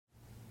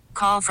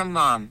call from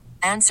mom.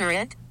 Answer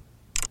it.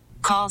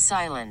 Call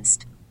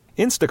silenced.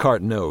 Instacart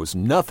knows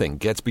nothing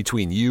gets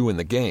between you and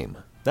the game.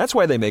 That's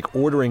why they make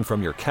ordering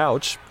from your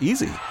couch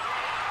easy.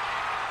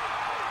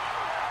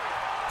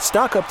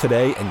 Stock up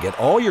today and get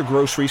all your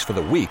groceries for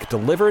the week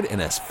delivered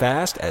in as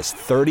fast as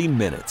 30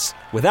 minutes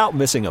without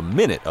missing a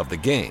minute of the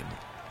game.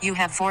 You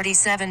have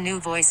 47 new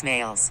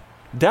voicemails.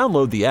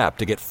 Download the app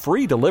to get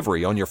free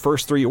delivery on your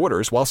first 3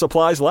 orders while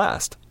supplies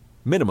last.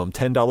 Minimum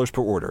 $10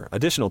 per order.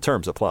 Additional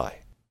terms apply.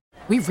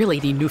 We really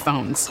need new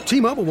phones.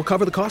 T-Mobile will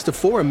cover the cost of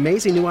 4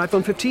 amazing new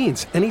iPhone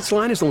 15s, and each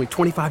line is only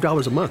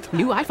 $25 a month.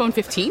 New iPhone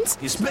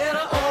 15s? It's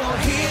better over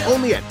here.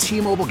 Only at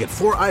T-Mobile, get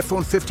 4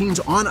 iPhone 15s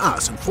on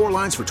us and 4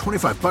 lines for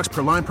 $25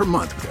 per line per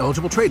month with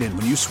eligible trade-in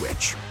when you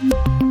switch.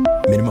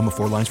 Minimum of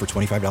 4 lines for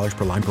 $25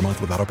 per line per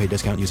month with autopay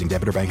discount using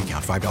debit or bank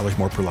account. $5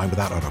 more per line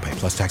without autopay,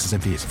 plus taxes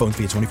and fees. Phone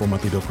fee at 24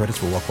 monthly bill credits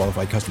for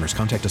well-qualified customers.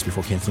 Contact us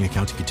before canceling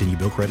account to continue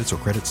bill credits or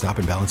credit stop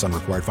and balance on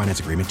required finance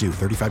agreement due.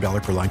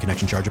 $35 per line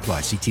connection charge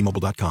applies. See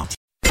T-Mobile.com.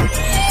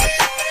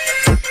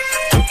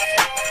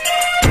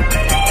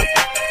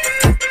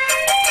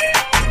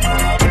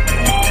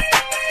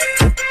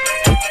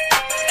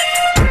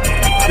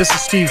 This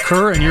is Steve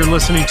Kerr, and you're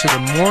listening to the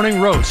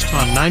Morning Roast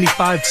on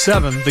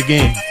 95.7 The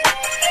Game.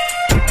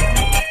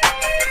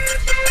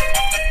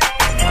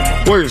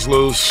 Warriors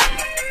lose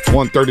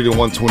 130 to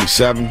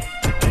 127.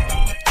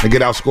 They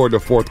get outscored in the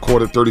fourth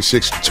quarter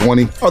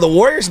 36-20. Are the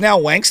Warriors now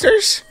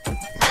wanksters?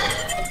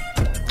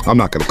 I'm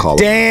not going to call it.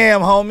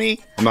 Damn, homie.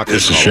 I'm not gonna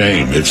It's a call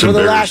shame. it. It's For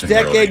the last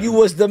embarrassing, decade, really. you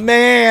was the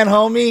man,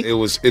 homie.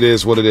 It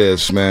is what it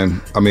is,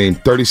 man. I mean,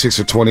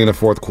 36-20 in the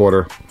fourth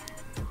quarter.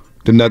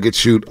 The Nuggets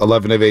shoot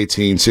 11 of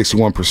 18,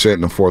 61%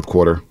 in the fourth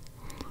quarter.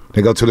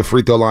 They go to the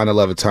free throw line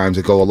 11 times.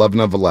 They go 11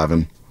 of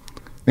 11.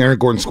 Aaron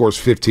Gordon scores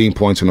 15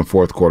 points in the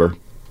fourth quarter.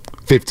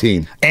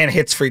 15. And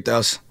hits free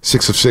throws.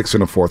 6 of 6 in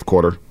the fourth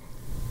quarter.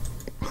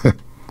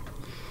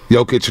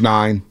 Jokic,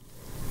 9.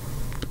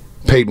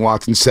 Peyton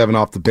Watson, 7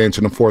 off the bench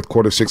in the fourth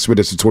quarter, 6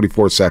 minutes and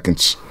 24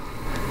 seconds.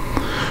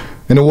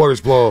 And the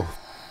Warriors blow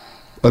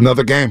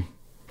another game.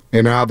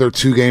 And now they're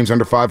 2 games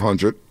under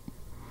 500.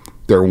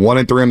 They're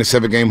 1-3 on the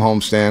 7-game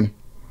homestand.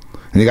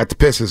 And you got the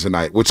Pistons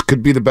tonight, which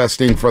could be the best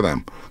thing for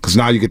them. Because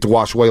now you get to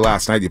wash away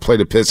last night. You play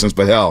the Pistons,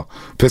 but hell,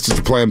 Pistons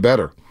are playing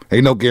better.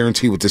 Ain't no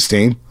guarantee with this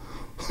team.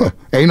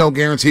 Ain't no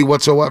guarantee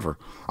whatsoever.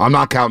 I'm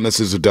not counting this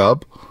as a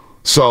dub.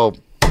 So,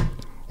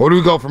 where do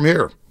we go from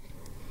here?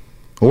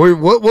 What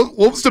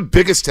was the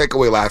biggest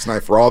takeaway last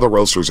night for all the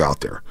roasters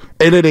out there?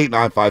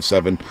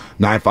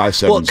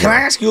 888-957-9570. Well, can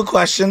I ask you a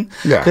question?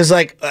 Yeah. Because,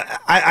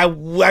 I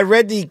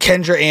read the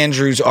Kendra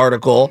Andrews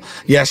article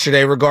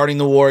yesterday regarding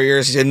the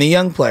Warriors and the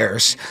young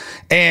players.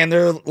 And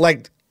they're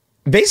like,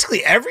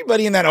 basically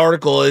everybody in that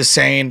article is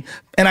saying,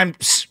 and I'm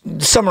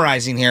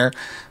summarizing here,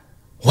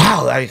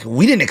 wow,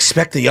 we didn't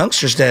expect the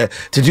youngsters to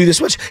do this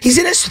much. He's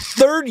in his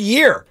 3rd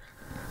year.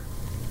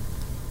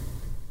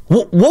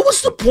 What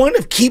was the point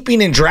of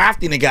keeping and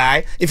drafting a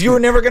guy if you were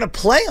never going to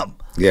play him?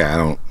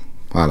 Yeah,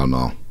 I don't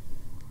know.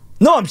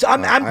 No,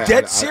 I'm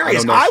dead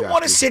serious. I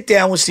want to sit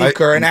down with Steve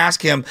Kerr and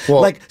ask him,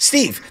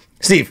 Steve,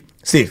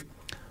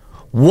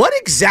 what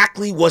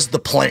exactly was the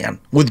plan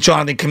with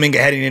Jonathan Kuminga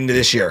heading into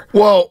this year?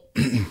 Well,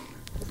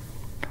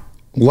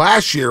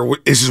 last year,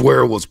 this is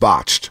where it was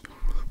botched.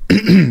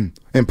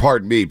 And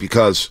pardon me,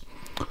 because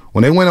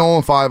when they went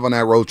 0-5 on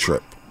that road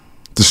trip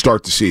to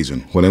start the season,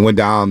 when they went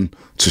down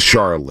to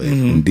Charlotte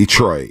and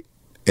Detroit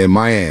and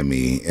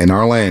Miami and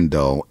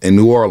Orlando and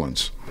New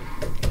Orleans,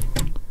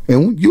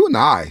 and you and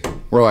I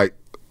were like,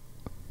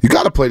 you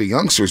got to play the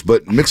youngsters,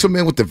 but mix them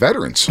in with the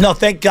veterans. No,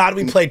 thank God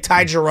we played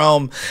Ty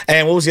Jerome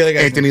and what was the other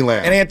guy? Anthony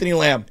Lamb. And Anthony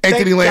Lamb.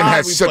 Anthony Lamb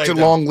has such a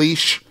long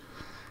leash.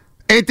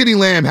 Anthony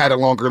Lamb had a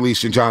longer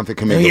leash than Jonathan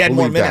Kuminga. He had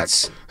more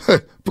minutes.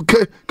 But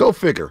go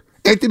figure.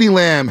 Anthony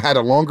Lamb had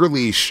a longer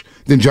leash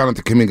than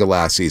Jonathan Kuminga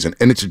last season,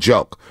 and it's a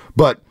joke.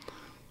 But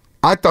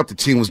I thought the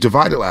team was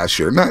divided last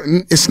year.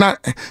 It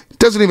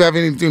doesn't even have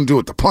anything to do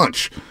with the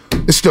punch.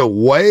 It's the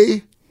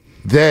way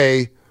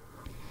they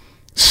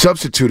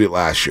substituted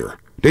last year.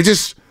 They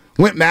just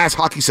went mass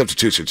hockey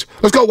substitutions.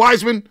 Let's go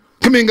Wiseman,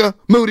 Kuminga,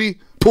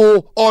 Moody,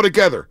 Poole, all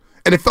together.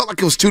 And it felt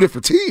like it was 2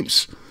 different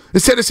teams.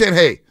 Instead of saying,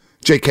 hey,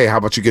 JK, how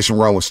about you get some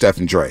run with Steph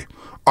and Dre?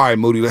 All right,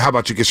 Moody, how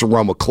about you get some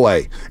run with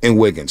Clay and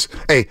Wiggins?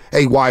 Hey,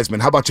 Wiseman,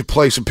 how about you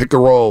play some pick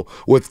and roll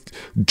with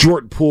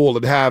Jordan Poole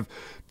and have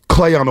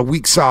Clay on the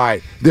weak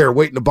side there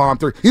waiting to bomb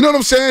through? You know what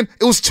I'm saying?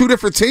 It was 2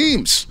 different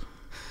teams.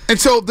 And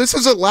so this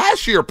is a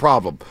last year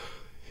problem.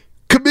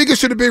 Kuminga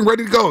should have been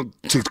ready to go.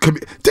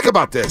 Think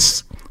about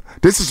this.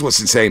 This is what's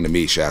insane to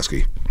me,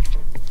 Shasky.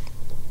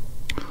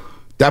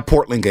 That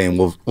Portland game,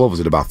 what was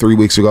it, about 3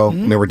 weeks ago?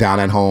 When they were down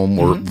at home,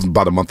 or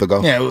about a month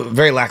ago? Yeah,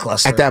 very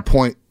lackluster. At that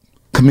point,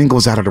 Kuminga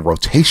was out of the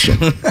rotation.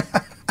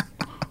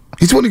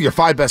 He's one of your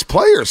 5 best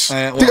players.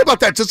 Think about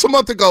that. Just a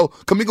month ago,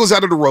 Kuminga was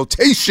out of the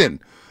rotation.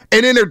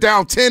 And then they're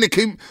down 10,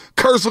 and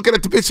Kerr's looking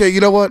at the pitch saying,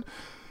 you know what?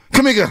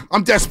 Kuminga,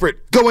 I'm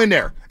desperate. Go in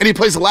there. And he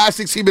plays the last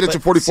 16 minutes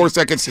and 44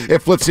 seconds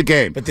and flips the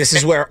game. But this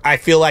is where I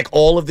feel like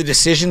all of the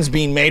decisions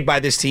being made by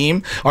this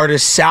team are to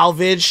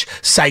salvage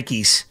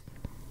psyches.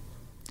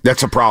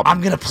 That's a problem.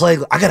 I got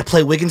to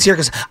play Wiggins here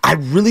because I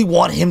really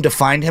want him to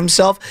find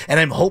himself, and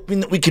I'm hoping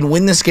that we can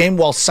win this game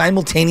while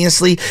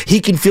simultaneously he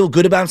can feel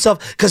good about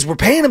himself because we're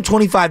paying him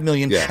 $25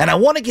 million, and I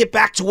want to get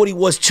back to what he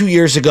was 2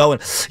 years ago.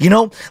 And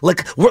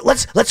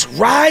let's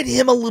ride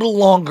him a little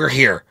longer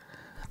here.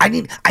 I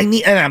need,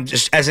 and I'm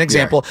just as an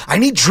example, I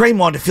need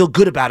Draymond to feel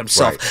good about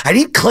himself. Right. I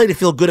need Klay to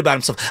feel good about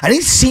himself. I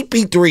need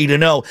CP3 to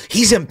know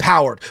he's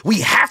empowered.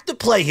 We have to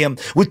play him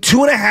with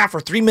 2.5 or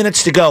 3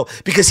 minutes to go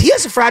because he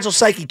has a fragile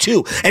psyche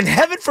too. And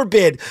heaven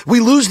forbid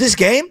we lose this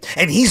game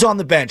and he's on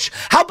the bench.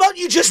 How about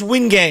you just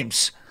win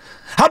games?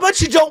 How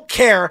about you don't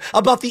care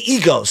about the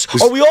egos?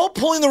 Are we all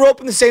pulling the rope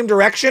in the same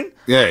direction?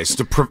 Yeah, it's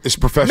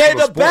professional. May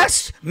the sports.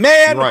 Best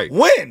man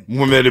win.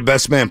 May the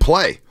best man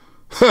play.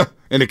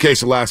 In the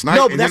case of last night.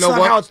 No, but that's not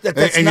how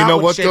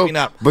it's shaping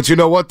up. But you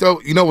know what,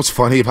 though? You know what's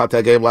funny about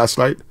that game last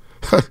night?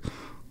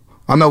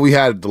 I know we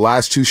had the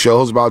last 2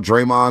 shows about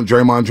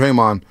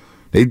Draymond.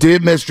 They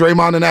did miss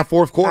Draymond in that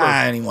fourth quarter.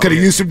 Could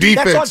have used some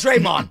defense. That's on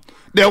Draymond.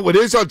 No, it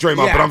is on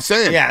Draymond, but I'm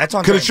saying. Yeah, that's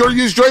on Draymond. Could have sure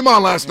used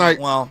Draymond last night.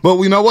 Well, but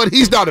you know what?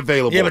 He's not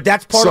available. Yeah, but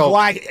that's part of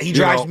why he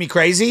drives me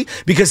crazy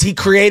because he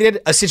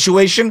created a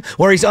situation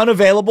where he's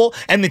unavailable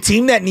and the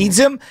team that needs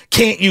him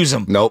can't use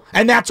him. Nope.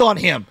 And that's on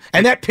him.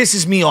 And that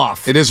pisses me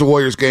off. It is a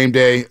Warriors game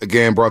day.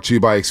 Again, brought to you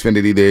by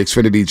Xfinity, the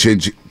Xfinity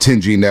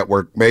 10G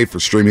network made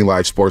for streaming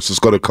live sports. Let's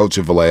go to Coach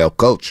and Vallejo.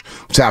 Coach,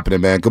 what's happening,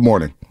 man? Good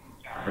morning.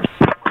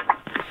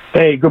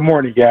 Hey, good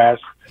morning, guys.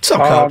 What's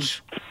up,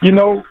 Coach?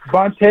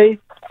 Bonta,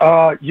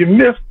 you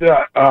missed.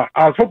 I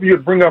was hoping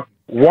you'd bring up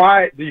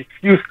why the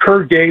excuse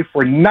Kerr gave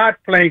for not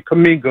playing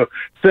Kuminga,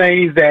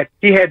 saying that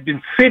he had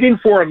been sitting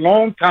for a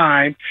long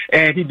time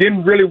and he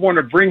didn't really want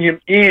to bring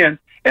him in.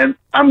 And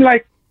I'm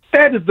like,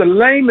 that is the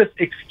lamest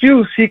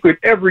excuse he could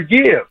ever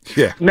give.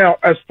 Yeah. Now,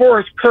 as far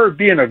as Kerr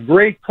being a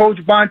great coach,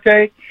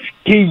 Bonta,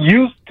 he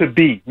used to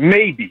be,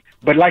 maybe.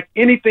 But like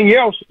anything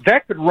else,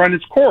 that could run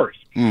its course.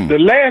 The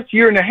last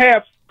year and a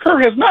half, Kerr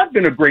has not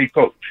been a great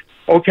coach.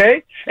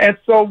 Okay? And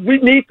so we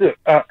need to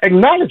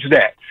acknowledge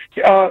that.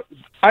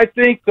 I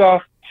think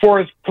for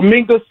his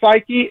Kuminga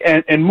psyche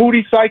and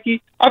Moody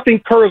psyche, I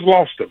think Kerr has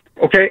lost him.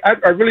 Okay?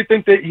 I really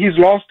think that he's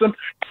lost him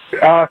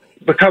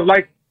because,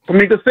 like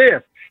Kuminga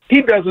says,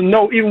 he doesn't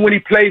know, even when he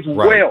plays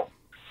well,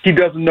 he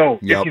doesn't know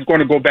if he's going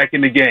to go back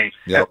in the game.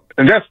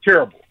 And that's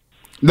terrible.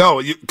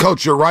 No,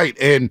 Coach, you're right.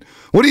 And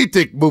what do you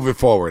think moving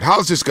forward? How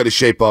is this going to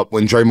shape up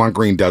when Draymond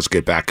Green does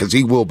get back? Because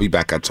he will be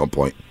back at some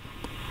point.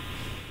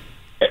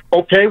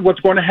 Okay, what's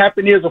going to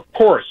happen is, of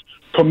course,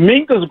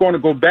 Kuminga's going to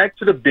go back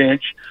to the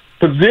bench.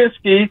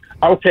 Pozinski,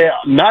 okay,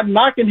 I'm not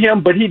knocking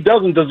him, but he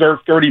doesn't deserve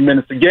 30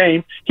 minutes a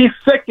game. He's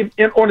second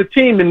on the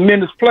team in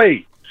minutes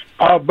played.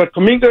 But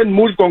Kuminga and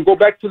Moody's going to go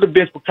back to the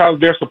bench because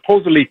they're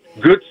supposedly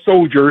good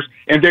soldiers,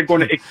 and they're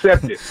going to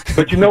accept it.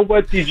 But you know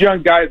what? These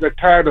young guys are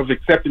tired of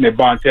accepting it,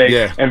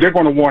 Bonta, and they're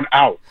going to want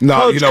out. No,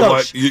 Coach, you know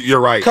what?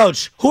 You're right.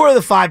 Coach, who are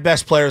the 5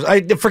 best players?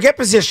 Forget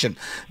position.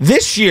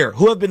 This year,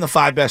 who have been the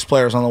 5 best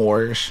players on the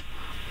Warriors?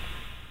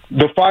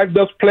 The 5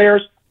 best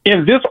players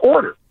in this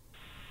order: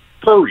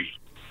 Curry,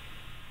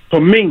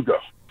 Kuminga.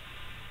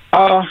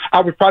 I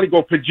would probably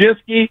go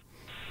Pozinski,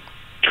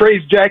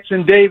 Trace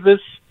Jackson Davis,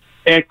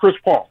 and Chris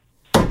Paul.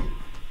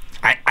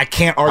 I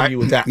can't argue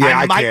with that. Yeah,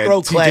 I might can.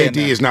 throw Klay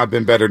TJD has not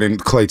been better than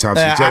Klay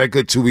Thompson. He's had a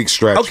good 2-week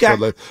stretch. Okay.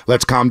 So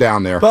let's calm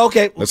down there. But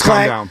okay, let's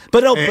calm down.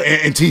 But no,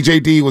 and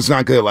TJD was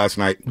not good last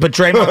night. But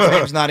Draymond's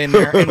name's not in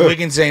there, and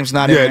Wiggins' name's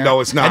not in there. Yeah,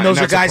 no, it's not. And those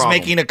are guys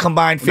making a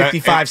combined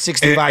 $55,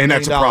 $65 million. And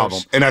that's a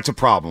problem. And that's a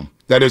problem.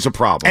 That is a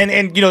problem.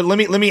 And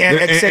let me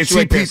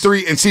accentuate this.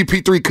 And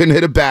CP3 couldn't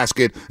hit a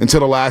basket until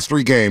the last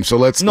 3 games. So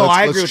let's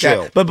I agree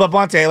chill. with that. But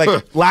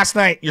Bonta, last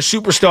night, your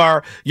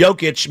superstar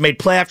Jokic made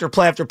play after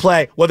play after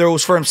play, whether it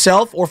was for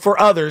himself or for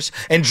others,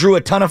 and drew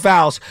a ton of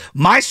fouls.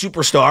 My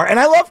superstar, and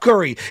I love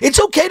Curry. It's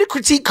okay to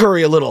critique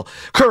Curry a little.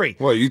 Curry.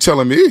 What, you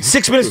telling me?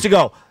 6 minutes to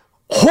go.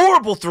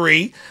 Horrible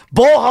 3.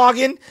 Ball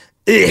hogging.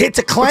 It hits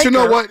a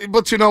clanker.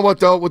 But you know what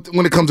though?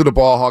 When it comes to the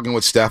ball hogging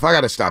with Steph, I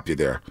got to stop you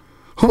there.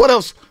 What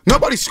else?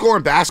 Nobody's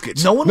scoring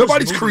baskets.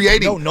 Nobody's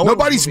creating.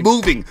 Nobody's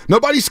moving.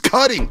 Nobody's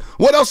cutting.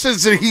 What else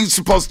is it he's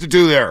supposed to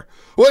do there?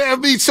 Well, I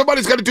mean,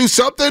 somebody's got to do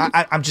something.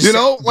 I'm just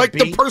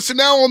the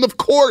personnel on the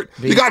court.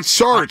 You got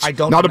Shards,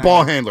 not a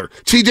ball handler.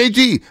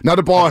 TJD, not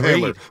a ball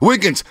handler.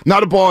 Wiggins,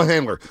 not a ball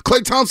handler.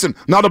 Klay Thompson,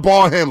 not a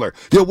ball handler.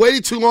 You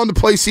waited too long to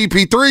play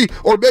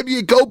CP3, or maybe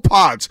you go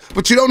pods,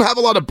 but you don't have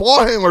a lot of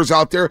ball handlers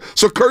out there.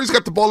 So Curry's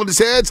got the ball in his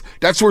hands.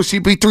 That's where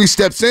CP3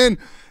 steps in.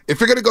 If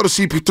you're going to go to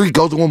CP3,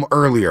 go to him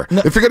earlier.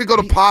 No, if you're going to go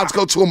to pods,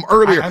 go to him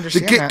earlier to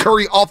get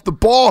Curry off the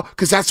ball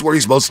because that's where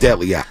he's most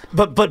deadly at.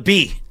 But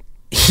B,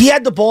 he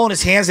had the ball in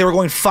his hands. They were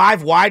going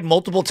 5 wide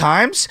multiple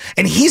times,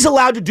 and he's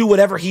allowed to do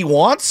whatever he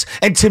wants.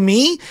 And to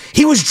me,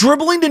 he was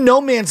dribbling to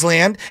no man's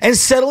land and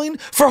settling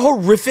for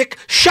horrific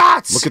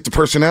shots. Look at the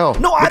personnel.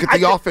 Look at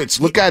the offense.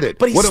 Look at it.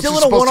 But he's what still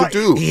else is in a supposed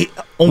to do?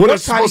 On one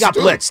time he got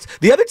blitzed.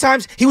 The other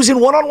times he was in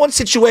one-on-one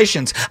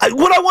situations.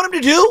 What I want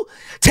him to do,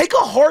 take a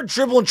hard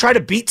dribble and try to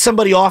beat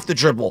somebody off the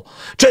dribble.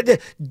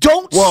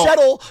 Don't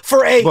settle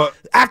for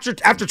after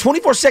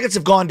 24 seconds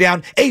have gone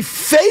down, a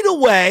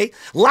fadeaway,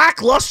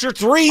 lackluster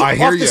three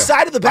off the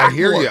side of the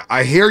backboard.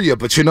 I hear you,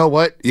 but you know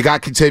what? You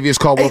got Contavious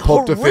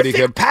Caldwell-Pope defending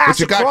him. But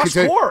you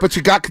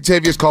got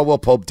Contavious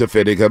Caldwell-Pope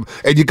defending him,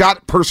 and you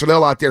got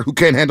personnel out there who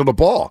can't handle the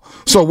ball.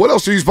 So what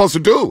else are you supposed to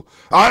do?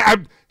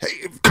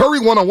 Curry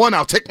one-on-one,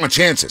 I'll take my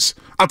chances.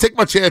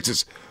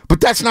 But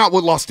that's not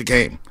what lost the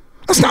game.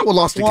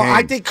 Game.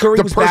 I think Curry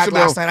was bad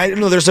last night. I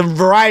know there's a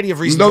variety of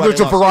reasons. No,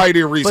 there's a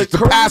variety of reasons. But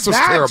the pass was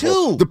terrible.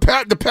 Too.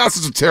 The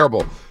passes are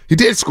terrible. He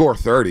did score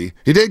 30.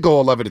 He did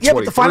go 11 to 23. Yeah,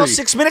 but the final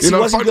 6 minutes, he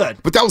wasn't good.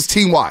 But that was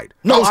team-wide.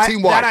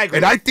 That I agree.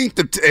 And I think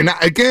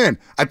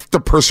I think the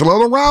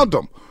personnel around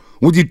him,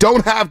 when you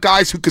don't have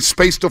guys who could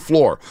space the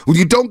floor, when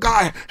you don't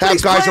have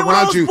guys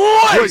around you.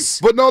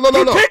 But no.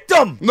 He picked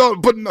them. No,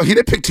 he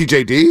didn't pick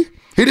TJD.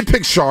 He didn't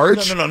pick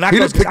Sharge. No, not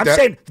those. I'm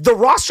saying the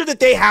roster that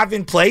they have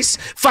in place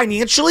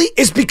financially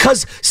is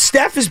because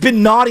Steph has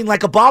been nodding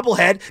like a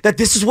bobblehead that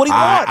this is what he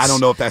wants. I don't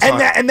know if that's and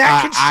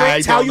that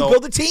constrains how you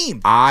build a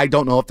team. I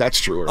don't know if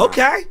that's true or not.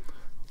 Okay.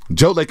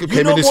 Joe Lacob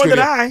came in the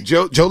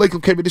studio. Joe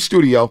Lacob came in the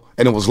studio,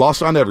 and it was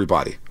lost on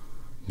everybody.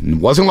 It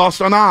wasn't lost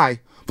on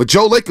I, but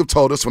Joe Lacob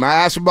told us when I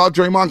asked him about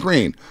Draymond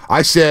Green.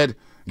 I said,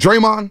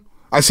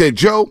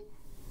 Joe,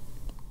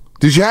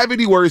 did you have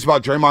any worries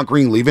about Draymond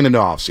Green leaving in the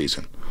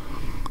offseason?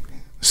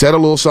 Said a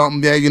little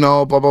something,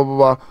 blah, blah, blah,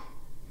 blah.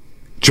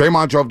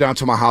 Draymond drove down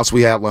to my house.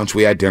 We had lunch.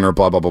 We had dinner,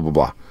 blah, blah, blah, blah,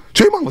 blah.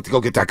 Draymond went to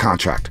go get that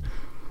contract.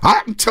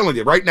 I'm telling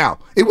you right now,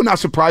 it would not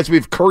surprise me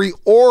if Curry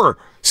or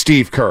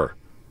Steve Kerr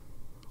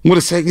would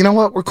have said, you know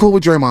what, we're cool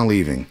with Draymond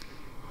leaving.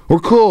 We're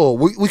cool.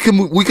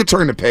 We could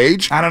turn the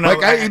page. I don't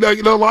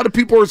know. A lot of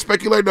people are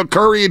speculating on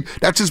Curry and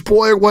that's his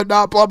boy or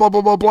whatnot. Blah blah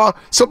blah blah blah.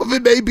 Some of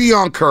it may be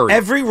on Curry.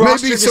 Every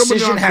roster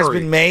decision has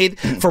been made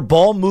for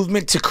ball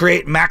movement to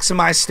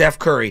maximize Steph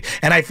Curry,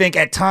 and I think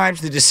at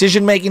times the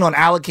decision making on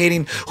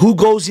allocating who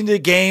goes into the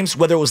games,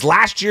 whether it was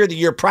last year, or the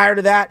year prior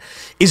to that,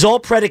 is all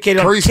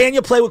predicated on can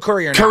you play with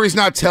Curry or not. Curry's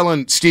not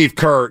telling Steve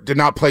Kerr to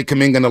not play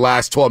Kuminga in the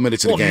last 12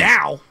 minutes of the game.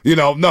 Now,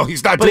 no,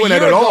 he's not doing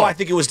that at all. I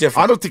think it was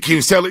different. I don't think he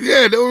was telling.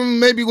 Yeah,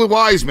 maybe with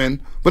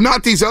Wiseman, but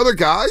not these other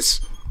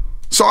guys.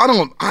 So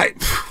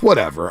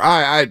whatever.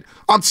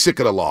 I'm sick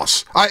of the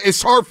loss.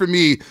 It's hard for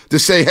me to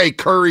say, hey,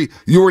 Curry,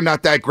 you were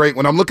not that great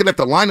when I'm looking at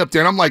the lineup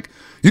there and I'm like,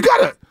 you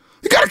gotta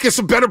get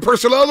some better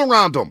personnel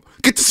around him.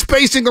 Get the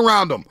spacing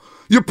around him.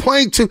 You're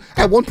playing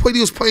at one point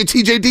he was playing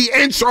TJD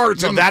and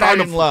Shards. No, that I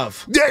didn't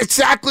love. Yeah,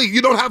 exactly.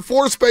 You don't have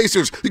four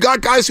spacers. You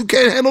got guys who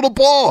can't handle the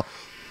ball.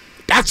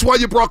 That's why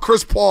you brought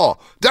Chris Paul.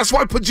 That's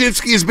why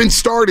Podziemski has been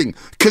starting,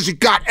 because you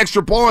got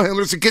extra ball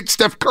handlers to get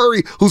Steph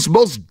Curry, who's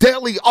most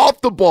deadly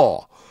off the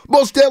ball.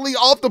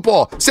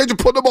 Said you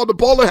put him on the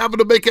ball and having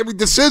to make every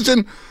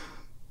decision,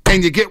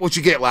 and you get what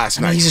you get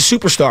last night. He's a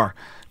superstar,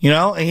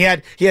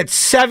 and he had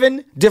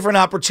 7 different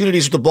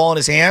opportunities with the ball in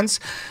his hands,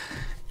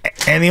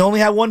 and he only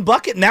had one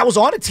bucket, and that was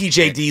on a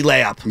TJD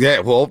layup. Yeah,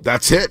 well,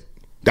 that's it.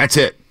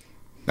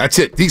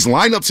 These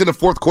lineups in the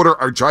fourth quarter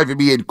are driving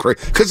me crazy.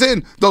 Because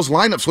then those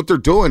lineups, what they're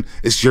doing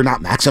is you're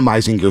not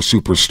maximizing your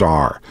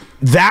superstar.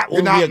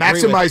 You're not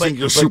maximizing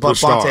your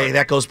superstar. Bonta,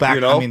 that goes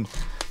back. I mean,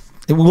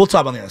 we'll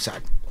talk on the other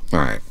side. All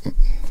right.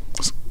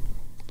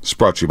 It's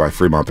brought to you by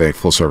Fremont Bank.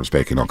 Full service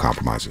banking, no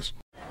compromises.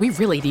 We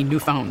really need new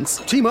phones.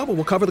 T-Mobile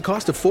will cover the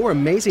cost of 4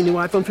 amazing new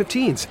iPhone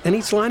 15s, and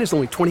each line is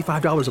only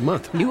 $25 a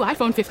month. New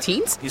iPhone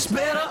 15s? It's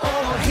better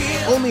over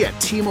here. Only at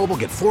T-Mobile,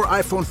 get 4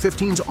 iPhone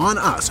 15s on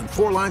us and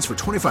 4 lines for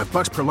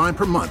 $25 per line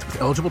per month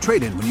with eligible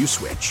trade-in when you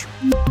switch.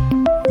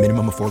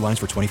 Minimum of 4 lines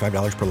for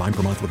 $25 per line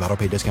per month with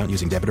autopay discount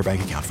using debit or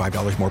bank account.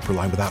 $5 more per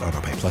line without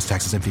autopay, plus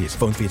taxes and fees.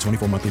 Phone fee at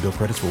 24 monthly bill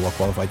credits for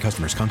well-qualified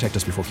customers. Contact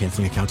us before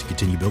canceling account to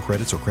continue bill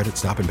credits or credit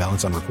stop and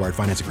balance on required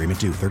finance agreement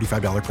due.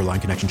 $35 per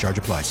line connection charge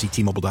applies. See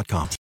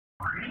T-Mobile.com.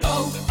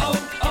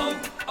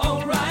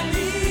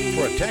 O'Reilly.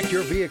 Protect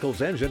your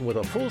vehicle's engine with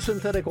a full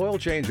synthetic oil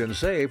change and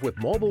save with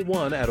Mobile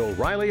One at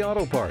O'Reilly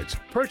Auto Parts.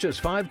 Purchase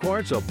 5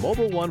 quarts of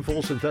Mobile One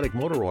full synthetic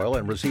motor oil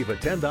and receive a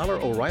 $10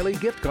 O'Reilly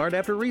gift card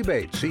after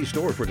rebate. See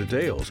store for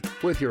details.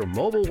 With your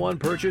Mobile One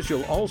purchase,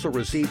 you'll also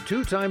receive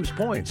 2 times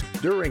points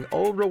during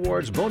O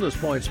Rewards Bonus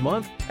Points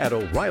Month at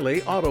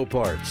O'Reilly Auto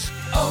Parts.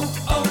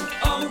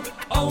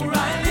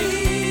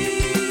 O'Reilly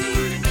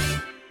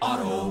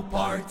Auto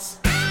Parts.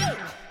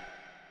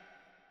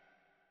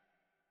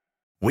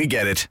 We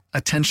get it.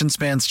 Attention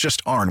spans just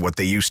aren't what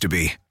they used to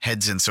be.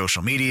 Heads in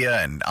social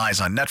media and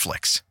eyes on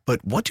Netflix.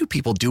 But what do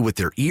people do with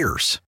their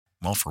ears?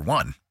 Well, for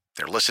one,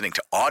 they're listening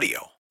to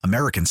audio.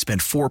 Americans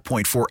spend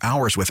 4.4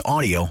 hours with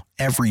audio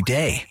every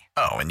day.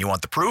 Oh, and you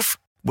want the proof?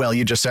 Well,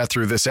 you just sat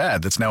through this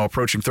ad that's now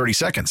approaching 30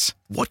 seconds.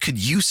 What could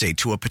you say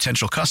to a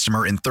potential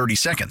customer in 30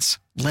 seconds?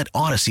 Let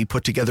Odyssey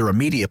put together a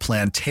media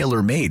plan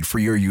tailor-made for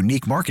your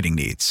unique marketing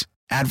needs.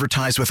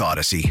 Advertise with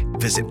Odyssey.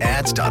 Visit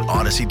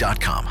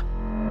ads.odyssey.com.